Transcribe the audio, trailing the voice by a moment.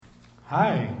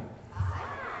Hi.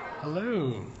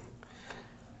 Hello.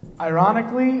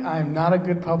 Ironically, I'm not a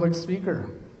good public speaker.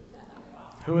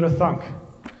 Who would have thunk?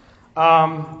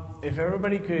 If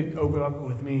everybody could open up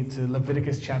with me to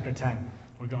Leviticus chapter 10.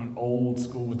 We're going old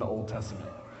school with the Old Testament.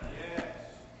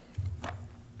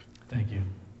 Thank you.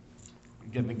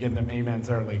 Getting them amens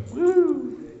early.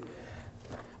 Woo!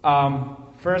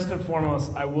 First and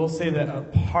foremost, I will say that a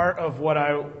part of what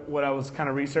I was kind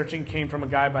of researching came from a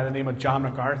guy by the name of John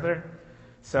MacArthur.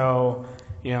 So,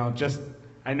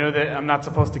 I know that I'm not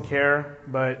supposed to care,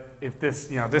 but if this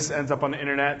ends up on the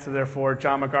internet, so therefore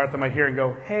John MacArthur might hear and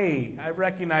go, hey, I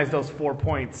recognize those 4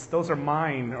 points. Those are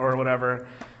mine, or whatever.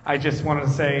 I just wanted to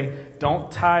say,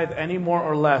 don't tithe any more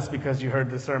or less because you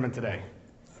heard the sermon today.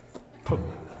 All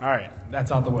right,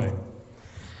 that's out the way.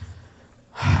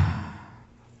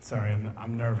 Sorry,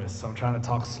 I'm nervous, so I'm trying to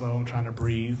talk slow. I'm trying to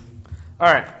breathe.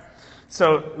 All right,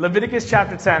 so Leviticus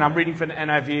chapter 10. I'm reading from the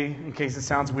NIV in case it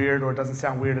sounds weird or it doesn't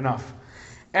sound weird enough.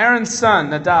 Aaron's son,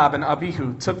 Nadab and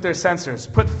Abihu, took their censers,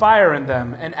 put fire in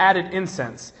them, and added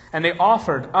incense. And they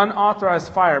offered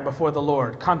unauthorized fire before the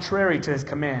Lord, contrary to his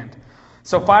command.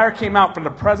 So fire came out from the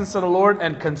presence of the Lord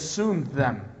and consumed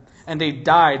them, and they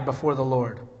died before the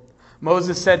Lord.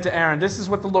 Moses said to Aaron, this is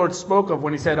what the Lord spoke of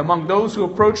when he said, among those who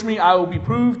approach me, I will be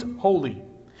proved holy.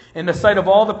 In the sight of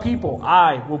all the people,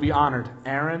 I will be honored.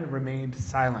 Aaron remained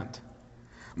silent.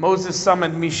 Moses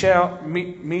summoned Mishael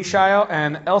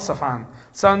and Elzaphan,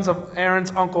 sons of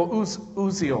Aaron's uncle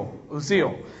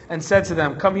Uzziel, and said to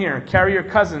them, come here, carry your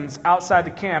cousins outside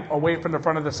the camp away from the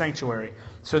front of the sanctuary.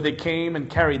 So they came and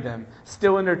carried them,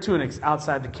 still in their tunics,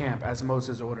 outside the camp, as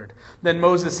Moses ordered. Then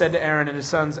Moses said to Aaron and his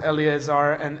sons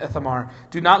Eleazar and Ithamar,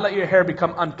 do not let your hair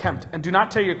become unkempt, and do not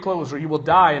tear your clothes, or you will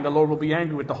die, and the Lord will be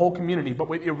angry with the whole community. But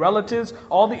with your relatives,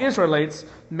 all the Israelites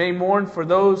may mourn for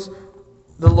those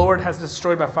the Lord has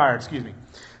destroyed by fire.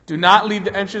 Do not leave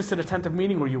the entrance to the tent of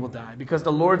meeting, or you will die, because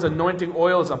the Lord's anointing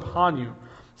oil is upon you.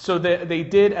 So they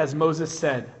did as Moses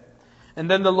said. And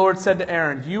then the Lord said to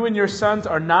Aaron, you and your sons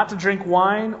are not to drink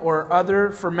wine or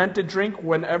other fermented drink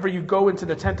whenever you go into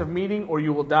the tent of meeting, or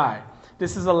you will die.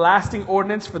 This is a lasting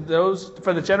ordinance for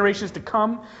the generations to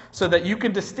come, so that you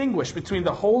can distinguish between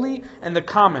the holy and the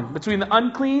common, between the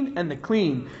unclean and the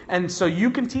clean. And so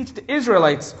you can teach the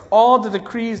Israelites all the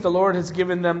decrees the Lord has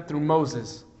given them through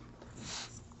Moses.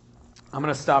 I'm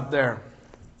going to stop there.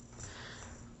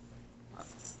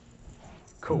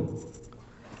 Cool.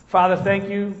 Father, thank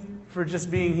you for just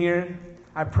being here.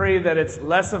 I pray that it's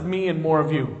less of me and more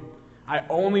of you. I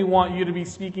only want you to be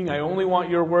speaking. I only want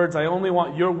your words. I only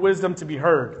want your wisdom to be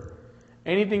heard.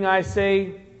 Anything I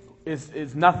say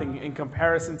is nothing in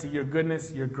comparison to your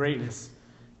goodness, your greatness.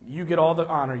 You get all the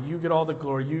honor. You get all the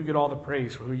glory. You get all the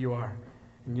praise for who you are.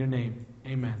 In your name,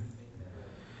 amen.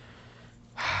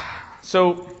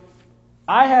 So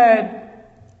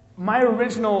my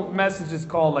original message is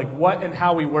called What and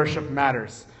How We Worship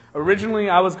Matters. Originally,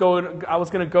 I was going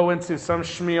to go into some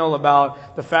schmeal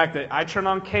about the fact that I turn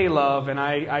on K-Love and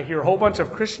I hear a whole bunch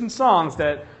of Christian songs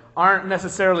that aren't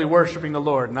necessarily worshiping the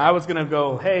Lord. And I was going to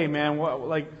go, hey man,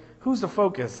 who's the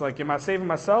focus? Am I saving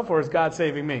myself or is God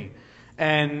saving me?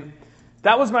 And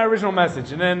that was my original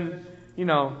message. And then,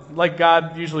 like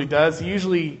God usually does, He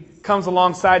usually comes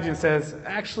alongside you and says,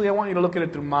 actually, I want you to look at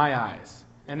it through my eyes.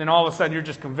 And then all of a sudden, you're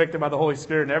just convicted by the Holy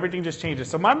Spirit and everything just changes.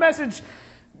 So my message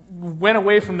went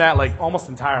away from that almost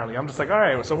entirely. I'm just all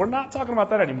right, so we're not talking about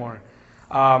that anymore.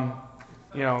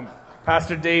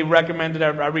 Pastor Dave recommended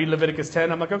I read Leviticus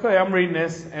 10. I'm like, okay, I'm reading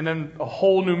this. And then a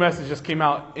whole new message just came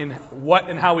out in what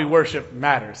and how we worship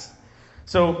matters.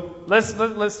 So let's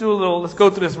go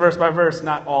through this verse by verse,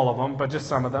 not all of them, but just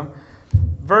some of them.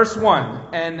 Verse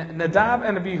 1, and Nadab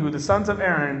and Abihu, the sons of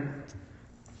Aaron,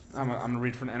 I'm going to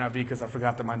read from the NIV because I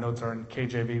forgot that my notes are in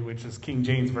KJV, which is King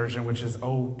James Version, which is,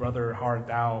 oh, brother, art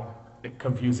thou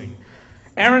confusing.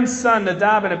 Aaron's son,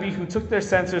 Nadab and Abihu, took their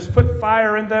censers, put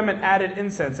fire in them, and added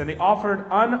incense. And they offered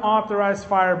unauthorized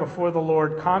fire before the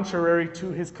Lord, contrary to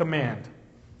his command.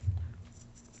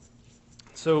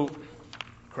 So,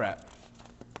 crap.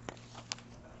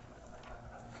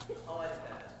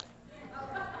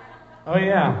 Oh,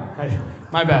 yeah.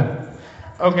 My bad.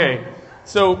 Okay,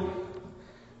 so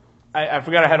I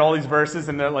forgot I had all these verses,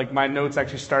 and then my notes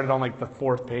actually started on the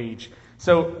 4th page.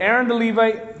 So Aaron the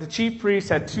Levite, the chief priest,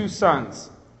 had 2 sons.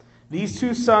 These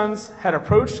 2 sons had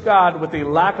approached God with a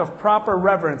lack of proper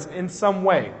reverence in some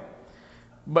way.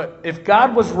 But if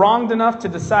God was wronged enough to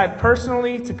decide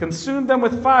personally to consume them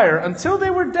with fire until they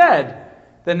were dead,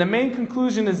 then the main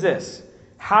conclusion is this: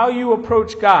 how you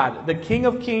approach God, the King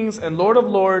of Kings and Lord of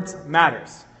Lords,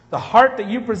 matters. The heart that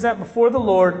you present before the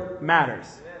Lord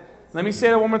matters. Let me say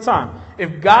that one more time.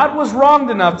 If God was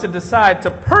wronged enough to decide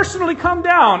to personally come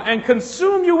down and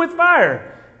consume you with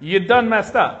fire, you done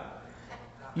messed up.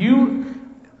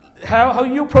 How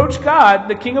you approach God,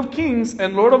 the King of Kings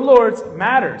and Lord of Lords,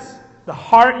 matters. The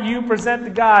heart you present to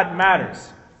God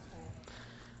matters.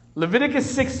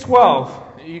 Leviticus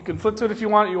 6:12. You can flip to it if you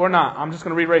want or not. I'm just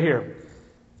going to read right here.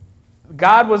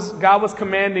 God was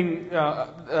commanding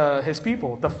his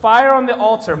people. The fire on the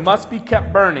altar must be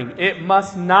kept burning. It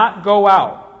must not go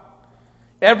out.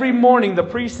 Every morning the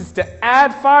priest is to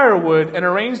add firewood and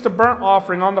arrange the burnt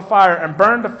offering on the fire and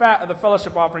burn the fat of the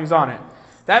fellowship offerings on it.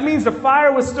 That means the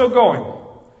fire was still going.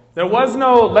 There was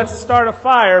no let's start a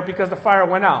fire because the fire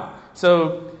went out.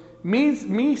 So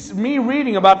me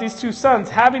reading about these two sons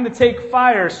having to take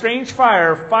fire, strange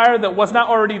fire that was not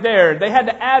already there. They had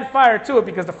to add fire to it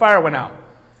because the fire went out.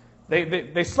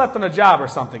 They slept on a job or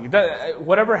something.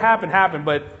 Whatever happened,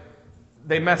 but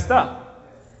they messed up.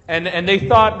 And they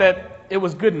thought that it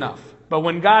was good enough. But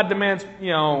when God demands,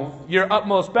 your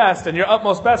utmost best, and your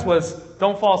utmost best was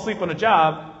don't fall asleep on a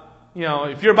job,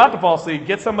 if you're about to fall asleep,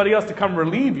 get somebody else to come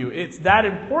relieve you. It's that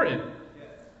important.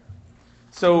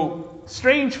 So,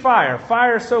 strange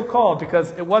fire so called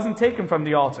because it wasn't taken from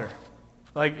the altar.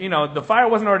 The fire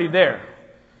wasn't already there.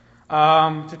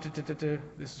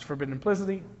 This is forbidden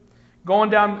implicitly. Going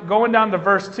down to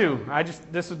verse 2.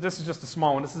 This is just a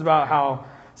small one. This is about how,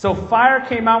 so fire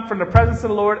came out from the presence of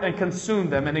the Lord and consumed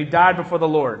them, and they died before the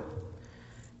Lord.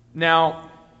 Now,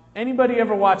 anybody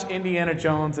ever watch Indiana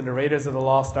Jones and the Raiders of the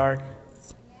Lost Ark?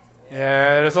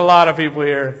 Yeah, there's a lot of people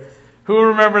here. Who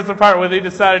remembers the part where they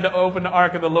decided to open the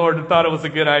Ark of the Lord and thought it was a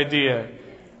good idea?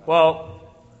 Well,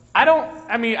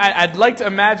 I'd like to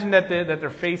imagine that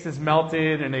their faces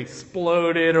melted and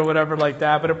exploded or whatever like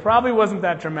that, but it probably wasn't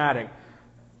that dramatic.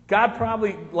 God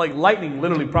probably, lightning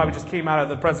literally probably just came out of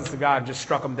the presence of God and just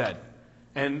struck them dead.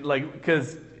 And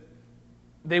because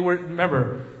they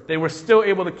were still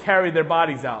able to carry their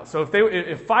bodies out. So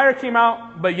if fire came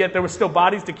out, but yet there were still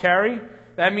bodies to carry,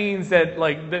 that means that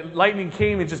the lightning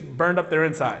came and just burned up their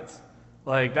insides.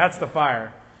 That's the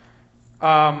fire.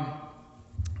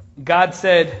 God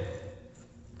said,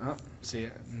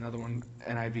 another one,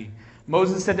 NIV.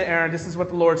 Moses said to Aaron, this is what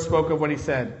the Lord spoke of when he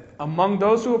said, among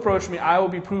those who approach me, I will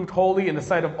be proved holy in the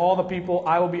sight of all the people.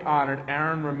 I will be honored.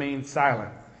 Aaron remained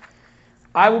silent.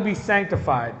 I will be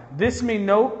sanctified. This may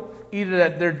note either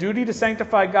that their duty to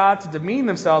sanctify God, to demean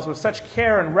themselves with such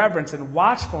care and reverence and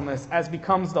watchfulness as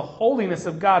becomes the holiness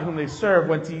of God whom they serve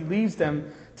when he leaves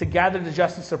them to gather the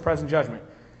justice of present judgment.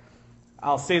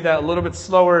 I'll say that a little bit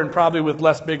slower and probably with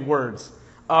less big words.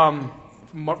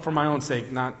 For my own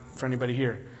sake, not for anybody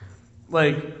here.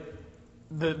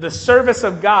 The service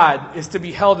of God is to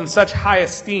be held in such high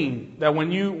esteem that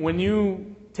when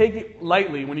you take it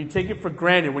lightly, when you take it for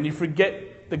granted, when you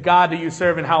forget the God that you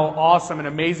serve and how awesome and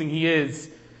amazing he is,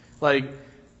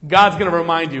 God's going to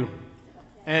remind you.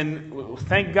 And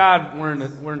thank God we're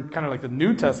in kind of like the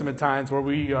New Testament times where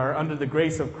we are under the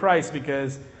grace of Christ,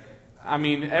 because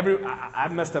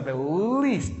I've messed up at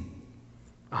least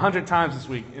 100 times this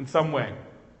week in some way.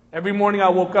 Every morning I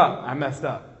woke up, I messed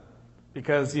up.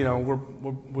 Because,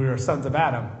 we're sons of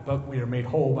Adam, but we are made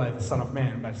whole by the Son of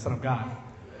Man, by the Son of God.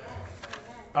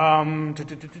 All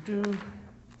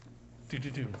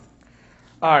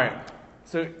right.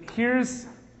 So here's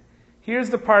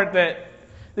the part that,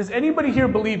 does anybody here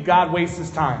believe God wastes his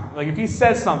time? If he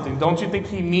says something, don't you think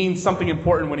he means something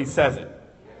important when he says it?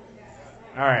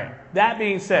 All right. That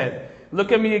being said,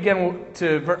 look at me again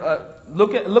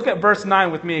look at verse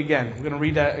 9 with me again. We're going to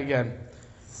read that again.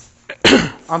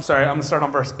 I'm sorry, I'm going to start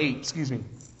on verse 8. Excuse me.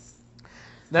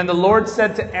 Then the Lord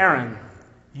said to Aaron,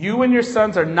 you and your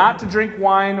sons are not to drink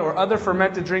wine or other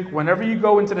fermented drink whenever you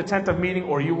go into the tent of meeting,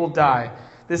 or you will die.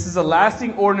 This is a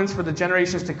lasting ordinance for the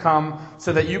generations to come,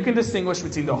 so that you can distinguish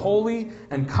between the holy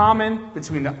and common,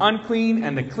 between the unclean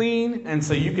and the clean, and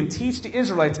so you can teach the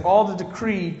Israelites all the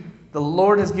decree the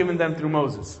Lord has given them through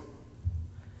Moses.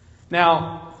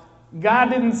 Now, God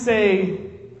didn't say,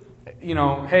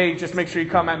 hey, just make sure you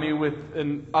come at me with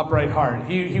an upright heart.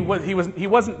 He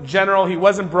wasn't general. He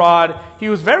wasn't broad. He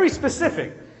was very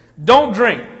specific. Don't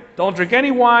drink. Don't drink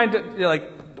any wine.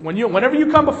 Whenever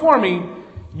you come before me,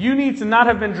 you need to not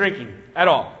have been drinking at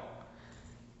all.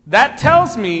 That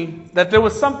tells me that there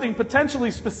was something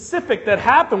potentially specific that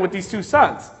happened with these two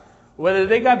sons. Whether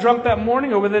they got drunk that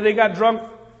morning or whether they got drunk,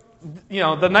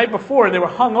 the night before, they were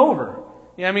hung over.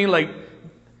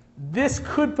 This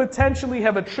could potentially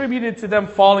have attributed to them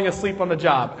falling asleep on the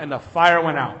job, and the fire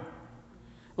went out.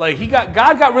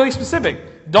 God got really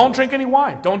specific. Don't drink any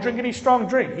wine. Don't drink any strong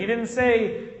drink. He didn't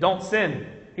say don't sin.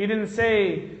 He didn't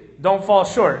say don't fall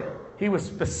short. He was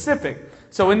specific.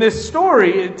 So in this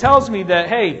story, it tells me that,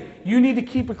 hey, you need to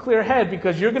keep a clear head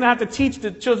because you're going to have to teach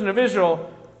the children of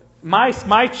Israel,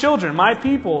 my children, my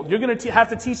people, you're going to have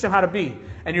to teach them how to be.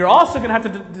 And you're also going to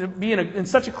have to be in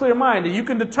such a clear mind that you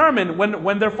can determine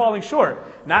when they're falling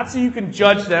short. Not so you can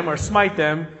judge them or smite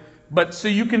them, but so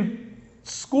you can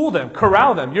school them,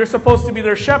 corral them. You're supposed to be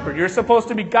their shepherd. You're supposed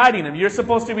to be guiding them. You're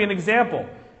supposed to be an example.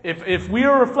 If we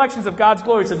are reflections of God's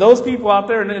glory to those people out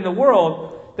there in the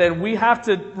world, then we have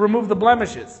to remove the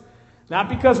blemishes. Not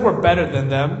because we're better than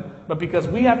them, but because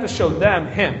we have to show them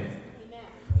Him.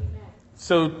 Amen.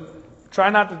 So try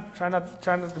not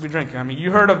to be drinking. I mean,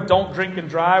 you heard of don't drink and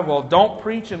drive. Well, don't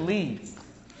preach and lead.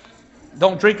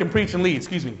 Don't drink and preach and lead.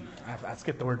 Excuse me. I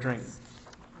skipped the word drink.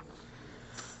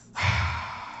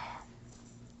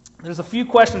 There's a few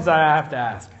questions I have to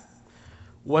ask.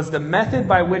 Was the method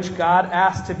by which God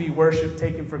asked to be worshipped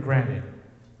taken for granted?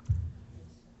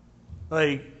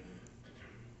 Like,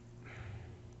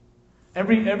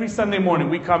 every Sunday morning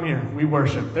we come here, we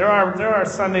worship. There are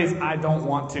Sundays I don't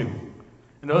want to.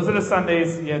 And those are the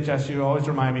Sundays, yeah, Jess, you always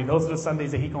remind me, those are the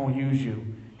Sundays that He going to use you.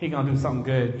 He going to do something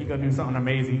good. He going to do something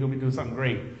amazing. He going to be doing something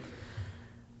great.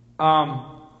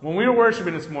 When we were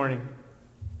worshiping this morning,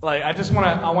 like I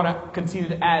want to continue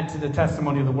to add to the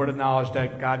testimony of the word of knowledge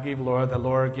that God gave Laura, that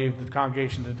Laura gave the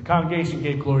congregation, that the congregation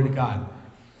gave glory to God.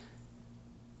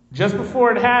 Just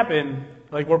before it happened,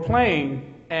 like we're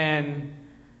playing, and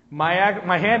my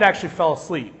hand actually fell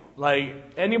asleep. Like,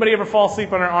 anybody ever fall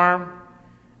asleep on their arm?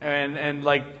 And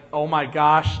like, oh my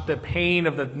gosh, the pain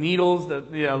of the needles,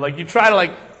 like you try to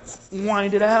like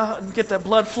wind it out and get that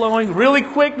blood flowing really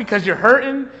quick because you're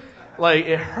hurting. Like,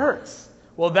 it hurts.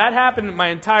 Well, that happened. My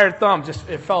entire thumb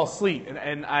it fell asleep.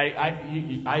 And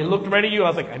I looked right at you. I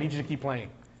was like, I need you to keep playing.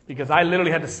 Because I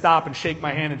literally had to stop and shake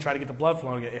my hand and try to get the blood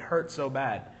flowing. It hurt so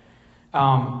bad.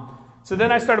 So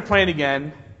then I started playing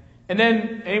again. And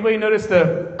then, anybody notice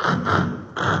the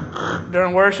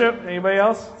during worship? Anybody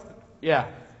else? Yeah.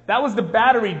 That was the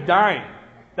battery dying.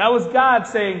 That was God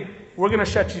saying, we're going to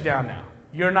shut you down now.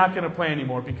 You're not going to play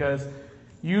anymore. Because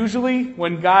usually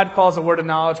when God calls a word of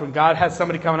knowledge, when God has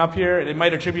somebody coming up here, and it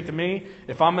might attribute to me,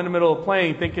 if I'm in the middle of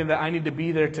playing thinking that I need to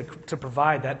be there to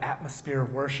provide that atmosphere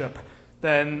of worship,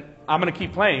 then I'm going to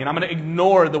keep playing. And I'm going to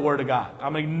ignore the word of God.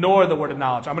 I'm going to ignore the word of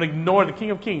knowledge. I'm going to ignore the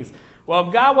King of Kings.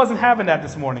 Well, God wasn't having that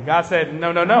this morning. God said,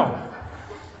 no.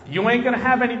 You ain't going to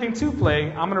have anything to play.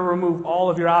 I'm going to remove all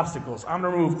of your obstacles. I'm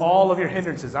going to remove all of your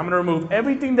hindrances. I'm going to remove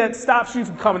everything that stops you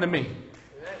from coming to me.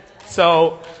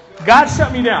 So God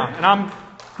shut me down. And I'm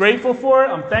grateful for it.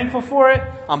 I'm thankful for it.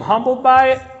 I'm humbled by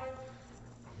it.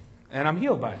 And I'm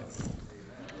healed by it.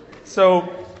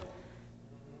 So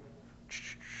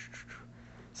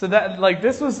that, like,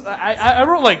 this was, I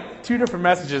wrote like 2 different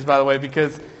messages, by the way,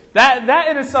 because that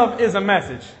in itself is a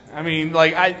message. I mean,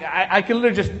 like, I can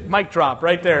literally just mic drop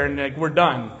right there and like we're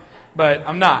done. But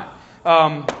I'm not.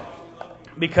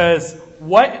 Because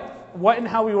what and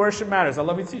how we worship matters. I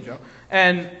love you too, Joe.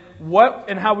 And what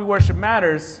and how we worship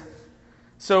matters.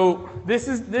 So this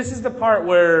is the part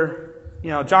where,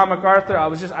 John MacArthur, I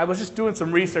was just doing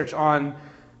some research on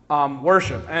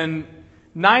worship. And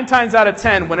 9 times out of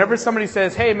 10, whenever somebody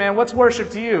says, hey man, what's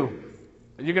worship to you?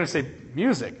 You're going to say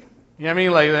music. You know what I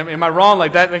mean? Like, am I wrong?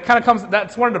 Like that, it kind of comes,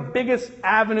 that's one of the biggest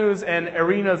avenues and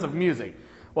arenas of music.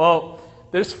 Well,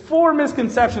 there's 4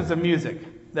 misconceptions of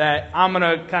music that I'm going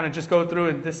to kind of just go through,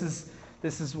 and this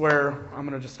is where I'm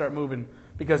going to just start moving.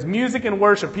 Because music and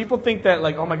worship, people think that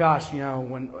like, oh my gosh,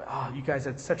 you guys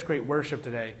had such great worship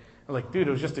today. I'm like, dude,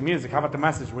 it was just the music. How about the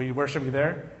message? Were you worshiping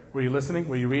there? Were you listening?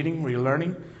 Were you reading? Were you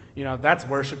learning? That's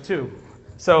worship too.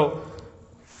 So,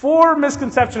 4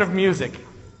 misconceptions of music.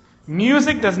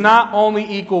 Music does not only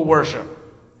equal worship.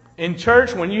 In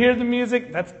church, when you hear the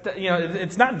music,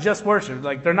 it's not just worship.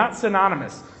 Like, they're not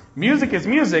synonymous. Music is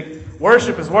music.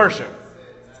 Worship is worship.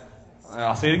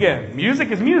 I'll say it again.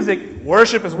 Music is music.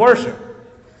 Worship is worship.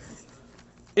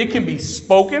 It can be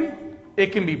spoken.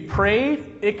 It can be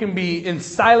prayed. It can be in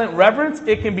silent reverence.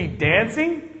 It can be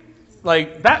dancing.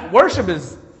 Like, that worship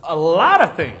is a lot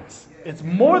of things. It's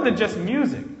more than just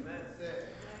music.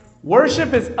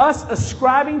 Worship is us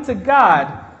ascribing to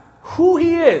God who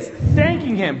He is,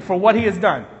 thanking Him for what He has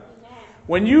done.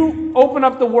 When you open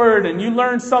up the Word and you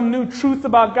learn some new truth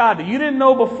about God that you didn't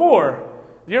know before,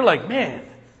 you're like, man,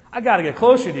 I got to get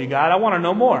closer to you, God. I want to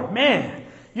know more. Man,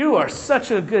 you are such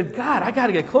a good God. I got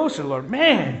to get closer, Lord.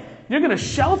 Man, you're going to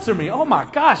shelter me. Oh my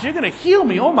gosh. You're going to heal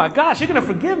me. Oh my gosh. You're going to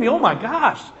forgive me. Oh my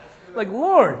gosh. Like,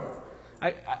 Lord,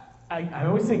 I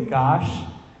always say gosh,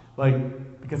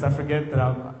 like, because I forget that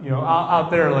I'm,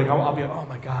 out there, like, I'll be like, oh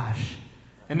my gosh.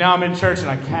 And now I'm in church and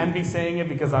I can be saying it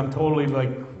because I'm totally like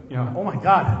oh my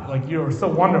God, like you're so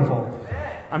wonderful.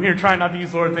 I'm here trying not to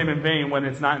use the Lord's name in vain when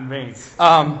it's not in vain.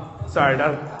 Sorry,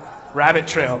 that rabbit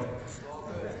trail.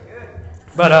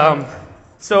 But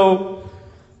so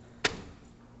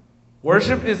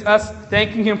worship is us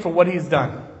thanking him for what he's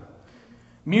done.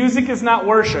 Music is not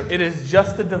worship. It is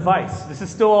just a device. This is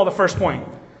still all the first point.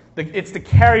 It's the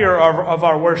carrier of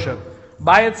our worship.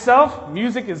 By itself,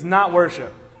 music is not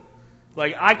worship.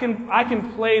 Like I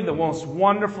can play the most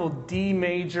wonderful D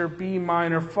major, B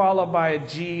minor, followed by a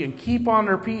G, and keep on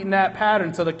repeating that pattern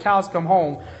until the cows come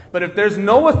home. But if there's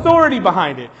no authority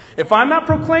behind it, if I'm not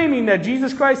proclaiming that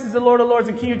Jesus Christ is the Lord of Lords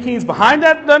and King of Kings behind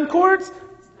them chords,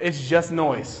 it's just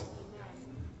noise.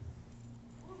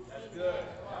 That's good.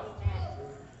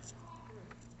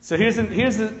 So here's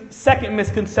the second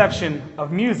misconception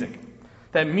of music.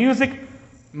 That music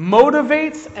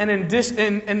motivates and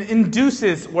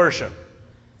induces worship.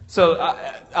 So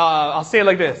I'll say it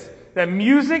like this. That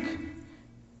music,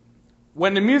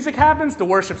 when the music happens, the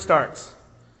worship starts.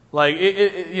 Like,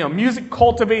 music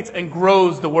cultivates and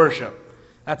grows the worship.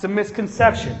 That's a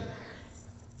misconception.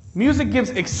 Music gives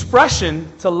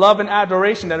expression to love and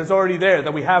adoration that is already there,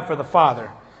 that we have for the Father.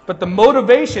 But the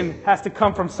motivation has to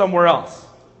come from somewhere else.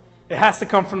 It has to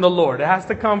come from the Lord. It has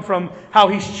to come from how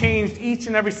he's changed each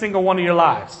and every single one of your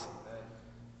lives.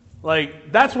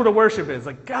 Like, that's what the worship is.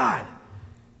 Like, God,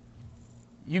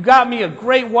 you got me a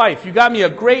great wife. You got me a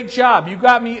great job. You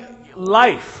got me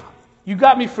life. You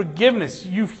got me forgiveness.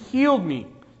 You've healed me.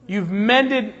 You've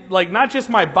mended, like, not just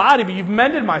my body, but you've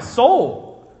mended my soul.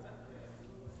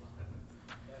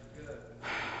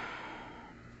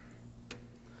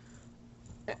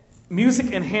 Music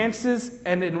enhances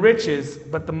and enriches,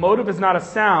 but the motive is not a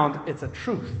sound, it's a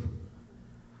truth.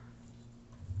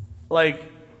 Like,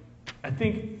 I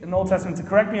think in the Old Testament, to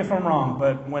correct me if I'm wrong,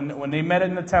 but when they met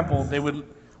in the temple,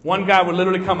 one guy would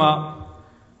literally come up,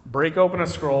 break open a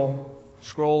scroll,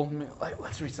 like,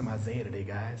 let's read some Isaiah today,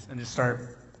 guys, and just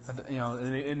start,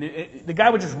 the guy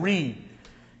would just read,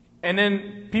 and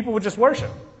then people would just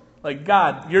worship. Like,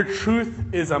 God, your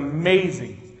truth is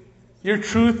amazing. Your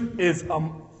truth is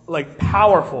like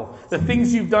powerful. The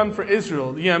things you've done for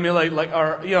Israel,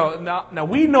 now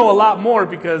we know a lot more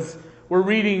because we're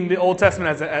reading the Old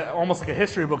Testament as almost like a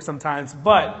history book sometimes,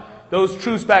 but those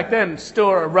truths back then still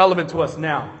are relevant to us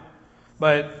now.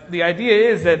 But the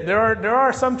idea is that there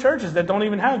are some churches that don't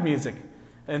even have music,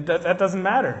 and that doesn't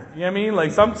matter. You know what I mean?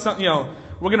 Like some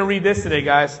we're gonna read this today,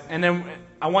 guys, and then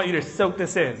I want you to soak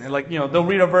this in, and they'll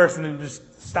read a verse and then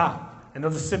just stop, and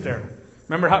they'll just sit there.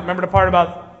 Remember the part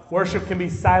about worship can be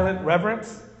silent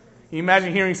reverence? Can you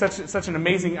imagine hearing such an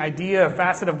amazing idea, a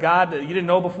facet of God that you didn't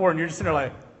know before, and you're just sitting there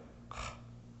like,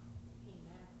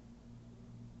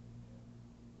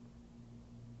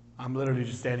 I'm literally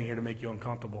just standing here to make you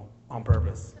uncomfortable on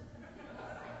purpose.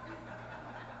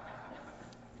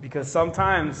 Because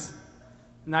sometimes,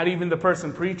 not even the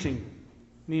person preaching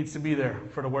needs to be there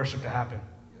for the worship to happen.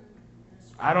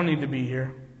 I don't need to be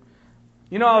here.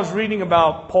 I was reading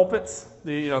about pulpits,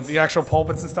 the actual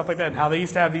pulpits and stuff like that, and how they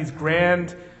used to have these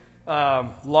grand,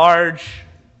 large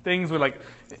things with like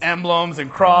emblems and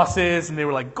crosses, and they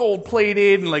were like gold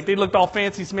plated, and like they looked all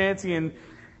fancy smancy, and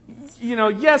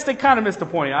yes, they kind of missed the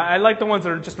point. I like the ones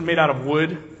that are just made out of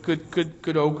wood,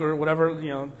 good oak or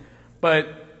whatever,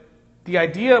 But the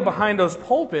idea behind those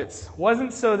pulpits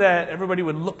wasn't so that everybody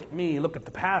would look at me, look at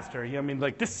the pastor.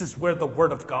 This is where the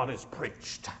word of God is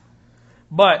preached.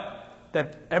 But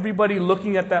that everybody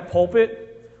looking at that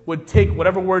pulpit would take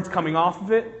whatever word's coming off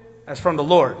of it as from the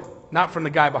Lord, not from the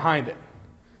guy behind it.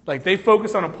 Like, they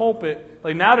focus on a pulpit.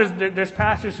 Like, now there's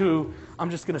pastors who,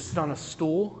 I'm just going to sit on a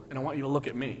stool and I want you to look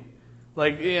at me.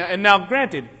 Like, yeah, and now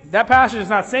granted, that pastor is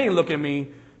not saying look at me,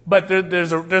 but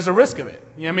there's a risk of it.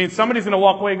 Somebody's going to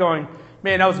walk away going,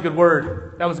 man, that was a good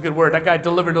word. That was a good word. That guy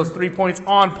delivered those 3 points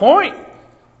on point.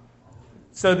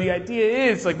 So the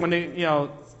idea is, like, when they,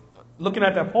 looking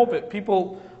at that pulpit,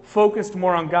 people focused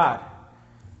more on God.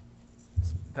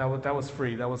 That was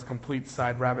free. That was a complete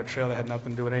side rabbit trail that had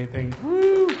nothing to do with anything.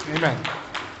 Woo! Amen.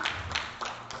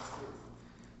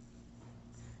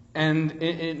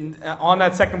 And on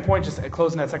that second point, just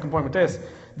closing that second point with this,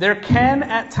 there can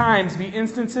at times be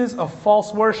instances of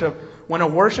false worship when a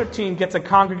worship team gets a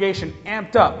congregation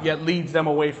amped up yet leads them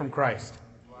away from Christ.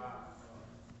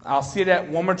 I'll say that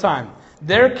one more time.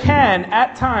 There can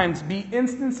at times be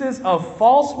instances of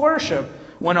false worship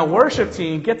when a worship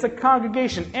team gets a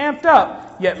congregation amped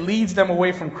up yet leads them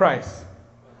away from Christ.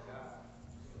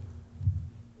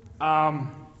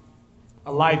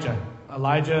 Elijah,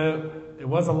 it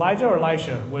was Elijah or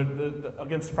Elisha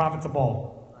against the prophets of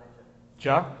Baal?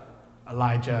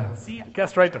 Elijah. See, I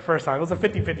guessed right the first time. It was a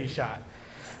 50-50 shot.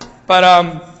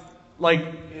 But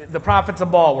like the prophets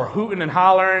of Baal were hooting and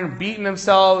hollering, beating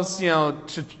themselves,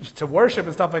 to worship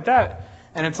and stuff like that.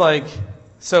 And it's like,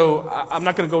 so I'm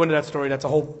not going to go into that story. That's a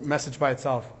whole message by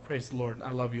itself. Praise the Lord.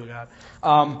 I love you,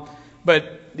 God.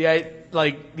 But the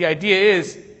idea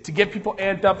is to get people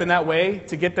amped up in that way,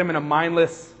 to get them in a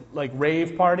mindless like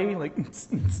rave party, like you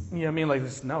know what I mean? Like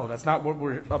this, no, that's not what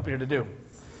we're up here to do.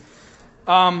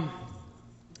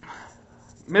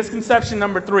 Misconception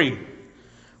number 3.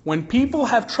 When people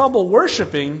have trouble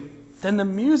worshiping, then the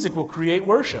music will create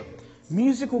worship.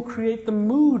 Music will create the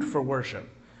mood for worship.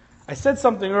 I said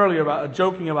something earlier about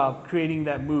joking about creating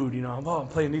that mood, I'm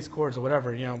playing these chords or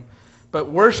whatever, But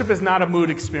worship is not a mood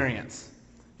experience.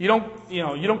 You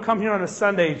don't come here on a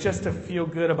Sunday just to feel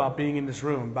good about being in this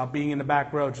room, about being in the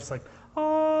back row, just like,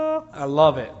 oh, I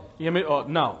love it. You know what I mean?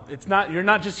 Oh, no, it's not. You're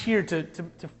not just here to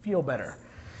feel better.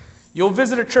 You'll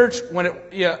visit a church when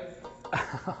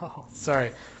oh,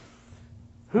 sorry.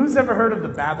 Who's ever heard of the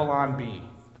Babylon Bee?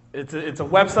 It's a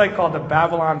website called the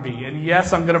Babylon Bee. And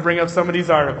yes, I'm going to bring up some of these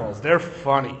articles. They're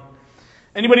funny.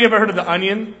 Anybody ever heard of The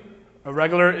Onion? A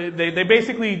regular, they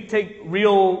basically take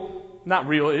not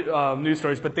real news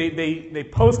stories, but they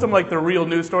post them like they're real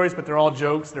news stories, but they're all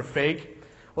jokes, they're fake.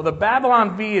 Well, the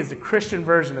Babylon Bee is the Christian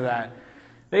version of that.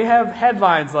 They have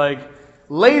headlines like,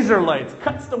 laser lights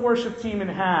cuts the worship team in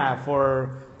half,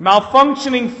 or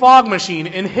malfunctioning fog machine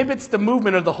inhibits the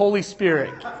movement of the Holy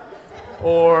Spirit,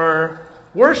 or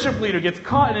worship leader gets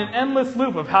caught in an endless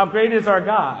loop of how great is our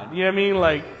God. You know what I mean?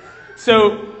 Like,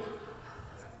 so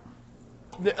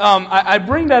I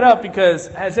bring that up because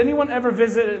has anyone ever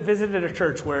visited a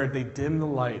church where they dim the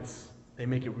lights, they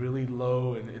make it really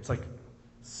low, and it's like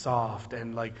soft,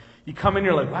 and like you come in,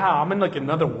 you're like, wow, I'm in like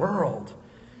another world.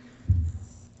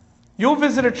 You'll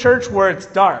visit a church where it's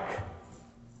dark,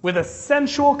 with a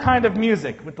sensual kind of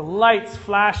music, with the lights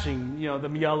flashing, the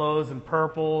yellows and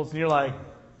purples, and you're like,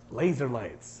 laser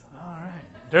lights. All right.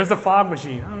 There's the fog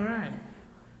machine. All right.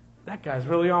 That guy's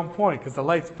really on point because the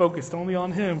light's focused only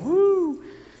on him. Woo!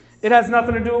 It has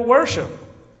nothing to do with worship.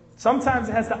 Sometimes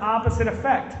it has the opposite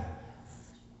effect.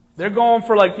 They're going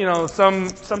for like, some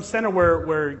center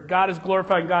where God is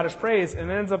glorified and God is praised,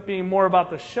 and it ends up being more about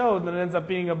the show than it ends up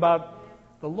being about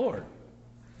the Lord.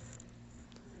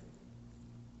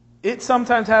 It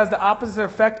sometimes has the opposite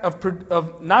effect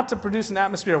of not to produce an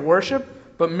atmosphere of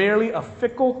worship, but merely a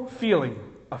fickle feeling,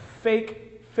 a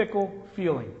fake, fickle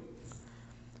feeling,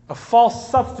 a false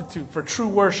substitute for true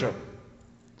worship.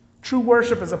 True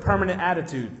worship is a permanent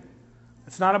attitude.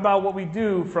 It's not about what we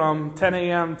do from 10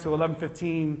 a.m. to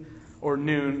 11:15 or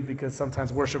noon, because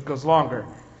sometimes worship goes longer.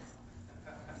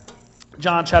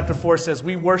 John chapter 4 says,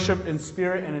 we worship in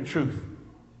spirit and in truth.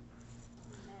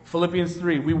 Philippians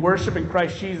 3, we worship in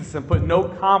Christ Jesus and put no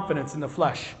confidence in the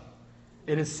flesh.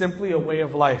 It is simply a way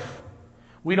of life.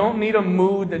 We don't need a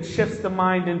mood that shifts the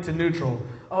mind into neutral.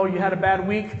 Oh, you had a bad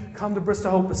week? Come to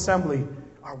Bristol Hope Assembly.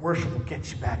 Our worship will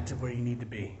get you back to where you need to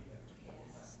be.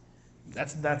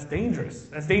 That's dangerous.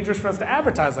 That's dangerous for us to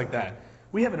advertise like that.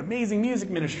 We have an amazing music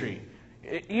ministry.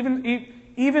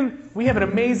 Even we have an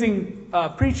amazing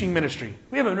preaching ministry.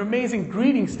 We have an amazing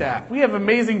greeting staff. We have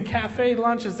amazing cafe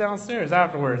lunches downstairs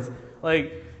afterwards.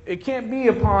 Like, it can't be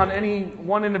upon any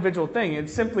one individual thing.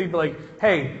 It's simply like,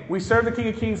 hey, we serve the King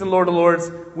of Kings and Lord of Lords.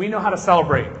 We know how to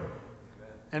celebrate.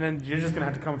 And then you're just going to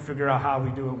have to come and figure out how we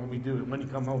do it when we do it, when you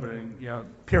come over, and,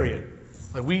 period.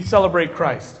 Like, we celebrate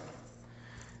Christ.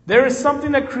 There is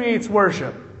something that creates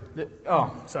worship.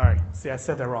 See, I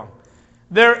said that wrong.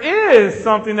 There is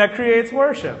something that creates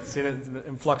worship. See, the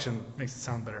inflection makes it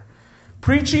sound better.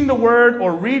 Preaching the word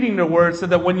or reading the word so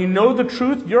that when you know the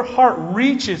truth, your heart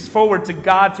reaches forward to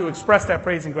God to express that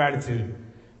praise and gratitude.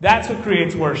 That's what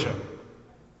creates worship.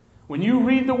 When you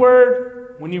read the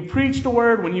word, when you preach the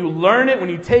word, when you learn it, when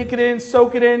you take it in,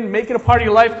 soak it in, make it a part of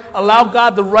your life, allow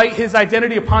God to write His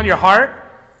identity upon your heart,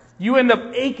 you end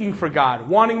up aching for God,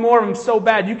 wanting more of Him so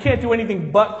bad, you can't do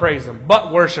anything but praise Him,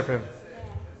 but worship Him.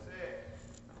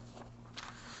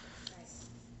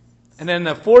 And then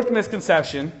the fourth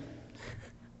misconception,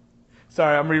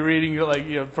 sorry, I'm rereading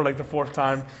it for the fourth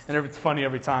time, and it's funny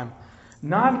every time.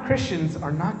 Non-Christians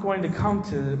are not going to come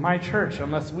to my church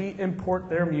unless we import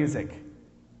their music.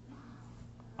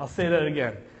 I'll say that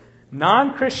again.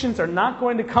 Non-Christians are not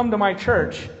going to come to my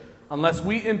church unless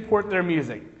we import their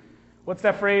music. What's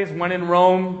that phrase? When in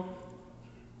Rome,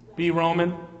 be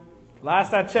Roman.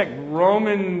 Last I checked,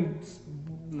 Roman's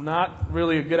not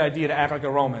really a good idea to act like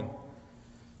a Roman.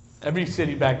 Every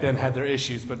city back then had their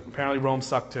issues, but apparently Rome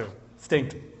sucked too.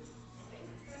 Stinked.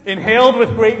 Inhaled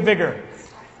with great vigor.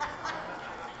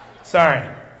 Sorry.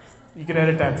 You can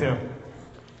edit that too.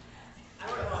 I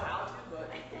don't know how to, but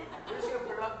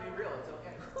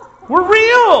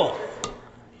Neil!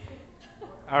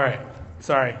 All right.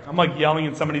 Sorry. I'm like yelling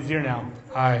in somebody's ear now.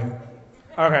 Hi.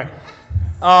 Okay.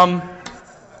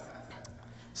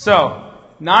 So,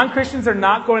 non-Christians are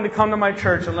not going to come to my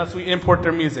church unless we import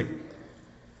their music.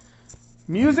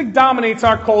 Music dominates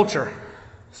our culture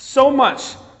so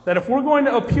much that if we're going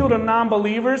to appeal to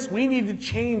non-believers, we need to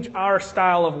change our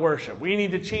style of worship. We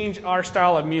need to change our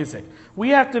style of music. We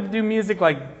have to do music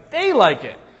like they like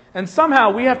it. And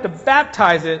somehow we have to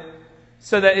baptize it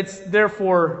so that it's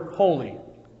therefore holy.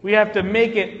 We have to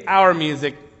make it our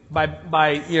music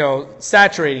by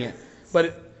saturating it.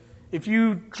 But if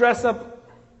you dress up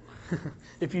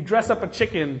a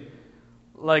chicken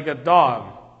like a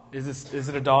dog, is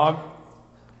it a dog?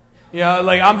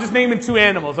 I'm just naming two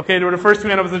animals, okay? They were the first two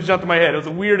animals that jumped in my head. It was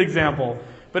a weird example.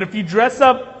 But if you dress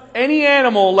up any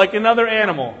animal like another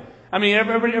animal, I mean,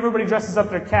 everybody dresses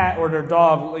up their cat or their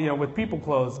dog, with people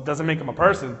clothes. It doesn't make them a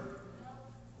person.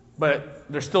 But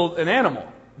they're still an animal.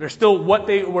 They're still what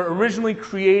they were originally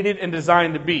created and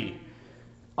designed to be,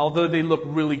 although they look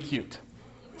really cute.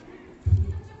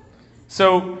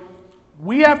 So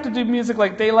we have to do music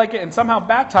like they like it and somehow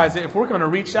baptize it if we're going to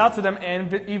reach out to them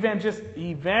and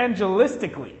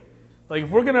evangelistically. Like if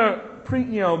we're going to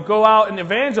go out and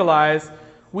evangelize,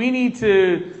 we need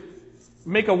to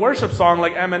make a worship song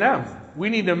like Eminem. We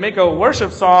need to make a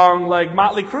worship song like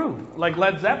Motley Crue, like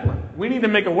Led Zeppelin. We need to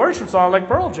make a worship song like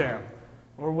Pearl Jam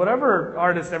or whatever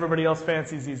artist everybody else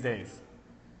fancies these days.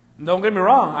 And don't get me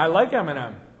wrong, I like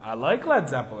Eminem. I like Led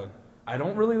Zeppelin. I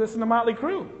don't really listen to Motley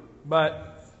Crue,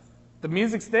 but the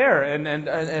music's there,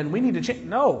 and we need to change.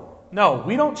 No,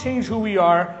 we don't change who we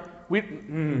are.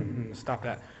 Stop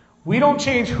that. We don't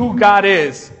change who God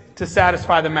is to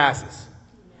satisfy the masses.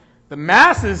 The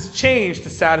masses change to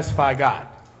satisfy God.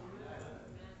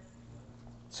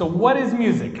 So what is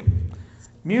music?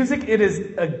 Music, it is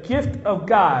a gift of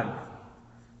God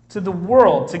to the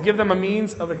world to give them a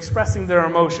means of expressing their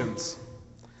emotions.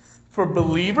 For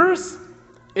believers,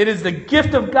 it is the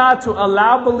gift of God to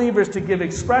allow believers to give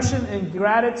expression and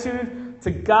gratitude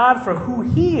to God for who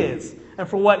He is and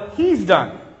for what He's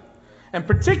done, and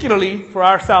particularly for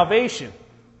our salvation.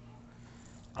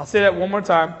 I'll say that one more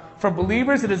time. For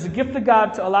believers, it is the gift of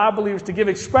God to allow believers to give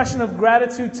expression of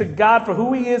gratitude to God for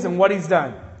who He is and what He's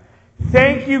done.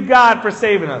 Thank you, God, for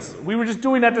saving us. We were just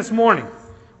doing that this morning.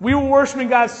 We were worshiping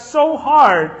God so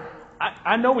hard.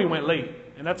 I know we went late,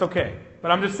 and that's okay.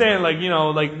 But I'm just saying,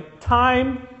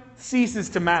 time ceases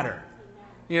to matter.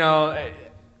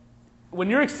 When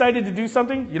you're excited to do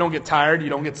something, you don't get tired, you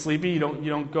don't get sleepy, you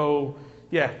don't go,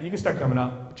 you can start coming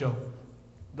up, Joe.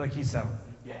 Like he said,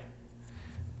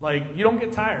 you don't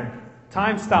get tired.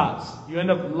 Time stops. You end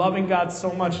up loving God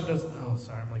so much it does. Oh,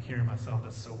 sorry, I'm hearing myself.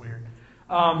 That's so weird.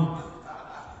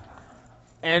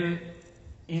 And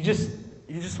you just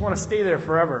want to stay there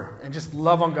forever and just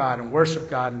love on God and worship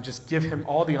God and just give Him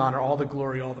all the honor, all the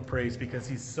glory, all the praise because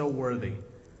He's so worthy.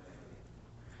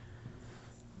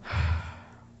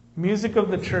 Music of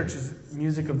the church is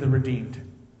music of the redeemed.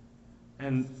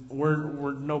 And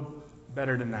we're no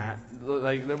better than that.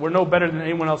 We're no better than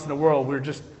anyone else in the world. We're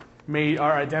just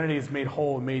our identity is made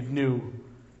whole, made new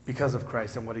because of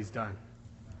Christ and what He's done.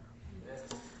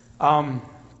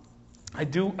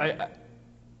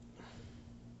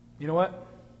 You know what?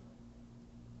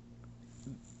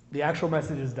 The actual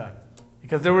message is done.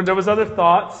 Because there was other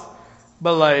thoughts,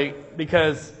 but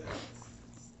because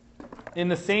in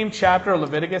the same chapter of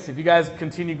Leviticus, if you guys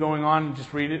continue going on and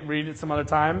just read it some other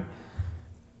time,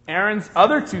 Aaron's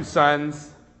other two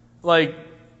sons,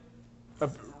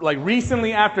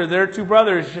 recently after their two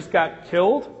brothers just got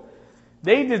killed,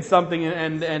 they did something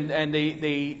and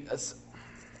they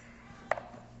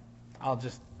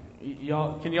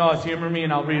can y'all humor me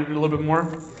and I'll read it a little bit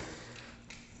more?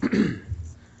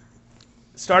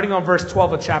 Starting on verse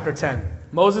 12 of chapter 10.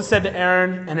 Moses said to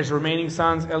Aaron and his remaining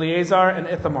sons, Eleazar and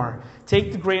Ithamar,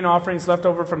 take the grain offerings left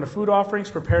over from the food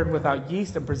offerings prepared without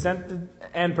yeast and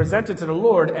presented to the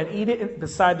Lord, and eat it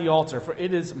beside the altar, for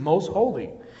it is most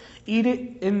holy. Eat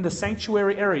it in the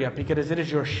sanctuary area, because it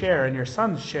is your share and your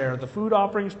son's share of the food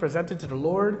offerings presented to the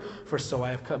Lord, for so I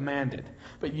have commanded.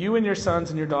 But you and your sons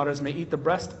and your daughters may eat the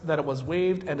breast that was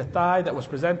waved and the thigh that was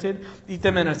presented. Eat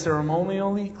them in a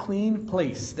ceremonially clean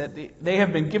place, that they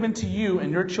have been given to you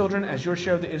and your children as your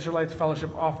share of the Israelites'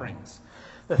 fellowship offerings.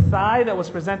 The thigh that was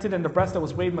presented and the breast that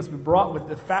was waved must be brought with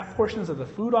the fat portions of the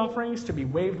food offerings to be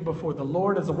waved before the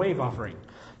Lord as a wave offering.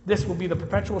 This will be the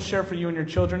perpetual share for you and your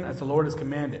children as the Lord has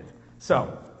commanded.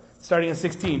 So, starting in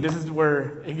 16, this is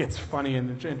where it gets funny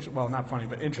and, well, not funny,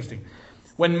 but interesting.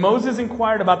 When Moses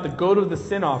inquired about the goat of the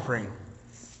sin offering,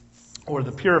 or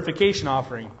the purification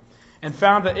offering, and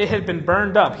found that it had been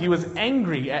burned up. He was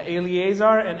angry at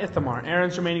Eleazar and Ithamar,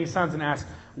 Aaron's remaining sons, and asked,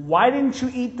 "Why didn't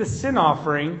you eat the sin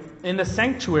offering in the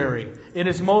sanctuary? It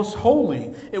is most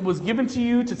holy. It was given to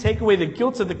you to take away the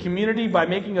guilt of the community by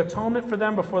making atonement for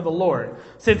them before the Lord.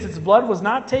 Since its blood was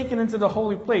not taken into the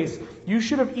holy place, you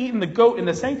should have eaten the goat in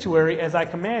the sanctuary as I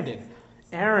commanded."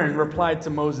 Aaron replied to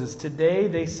Moses, "Today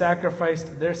they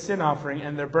sacrificed their sin offering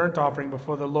and their burnt offering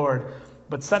before the Lord,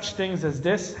 but such things as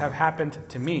this have happened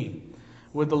to me.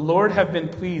 Would the Lord have been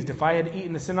pleased if I had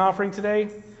eaten the sin offering today?"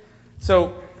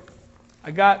 So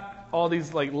I got all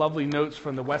these lovely notes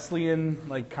from the Wesleyan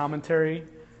commentary.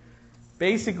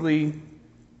 Basically,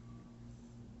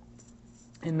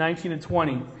 in 19 and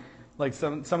 20,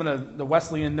 some of the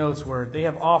Wesleyan notes were they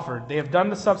have done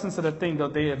the substance of the thing, though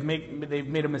they've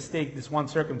made a mistake, this one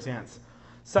circumstance.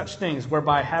 Such things,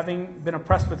 whereby having been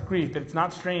oppressed with grief, that it's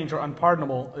not strange or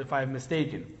unpardonable if I have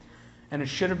mistaken. And it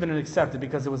should have been accepted,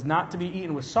 because it was not to be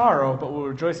eaten with sorrow, but with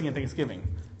rejoicing in thanksgiving.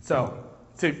 So,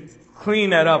 to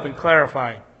clean that up and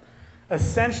clarify,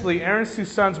 essentially, Aaron's two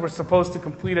sons were supposed to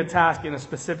complete a task in a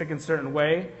specific and certain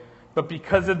way, but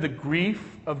because of the grief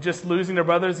of just losing their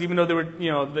brothers, even though they were,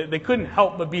 they couldn't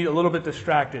help but be a little bit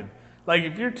distracted. Like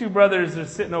if your two brothers are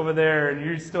sitting over there and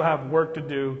you still have work to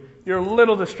do, you're a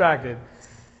little distracted.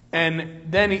 And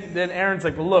then Aaron's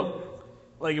like, well, look,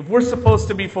 if we're supposed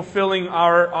to be fulfilling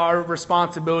our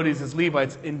responsibilities as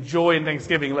Levites in joy and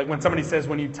thanksgiving, like when somebody says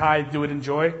when you tithe, do it in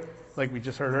joy, like we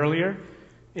just heard earlier,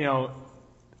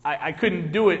 I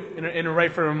couldn't do it in a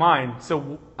right frame of mind,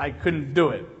 so I couldn't do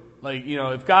it.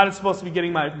 If God is supposed to be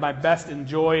getting my best in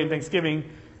joy and thanksgiving,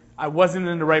 I wasn't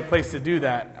in the right place to do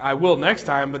that. I will next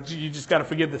time, but you just got to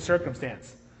forgive the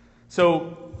circumstance.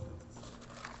 So,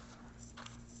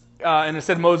 and it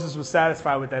said Moses was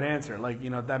satisfied with that answer.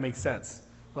 That makes sense.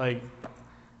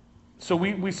 So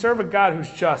we serve a God who's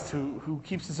just, who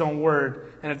keeps his own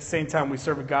word, and at the same time we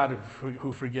serve a God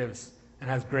who forgives and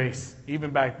has grace, even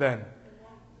back then.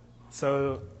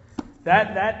 So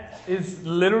that is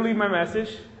literally my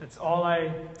message. That's all I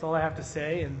have to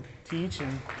say and teach.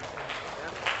 And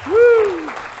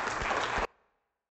woo!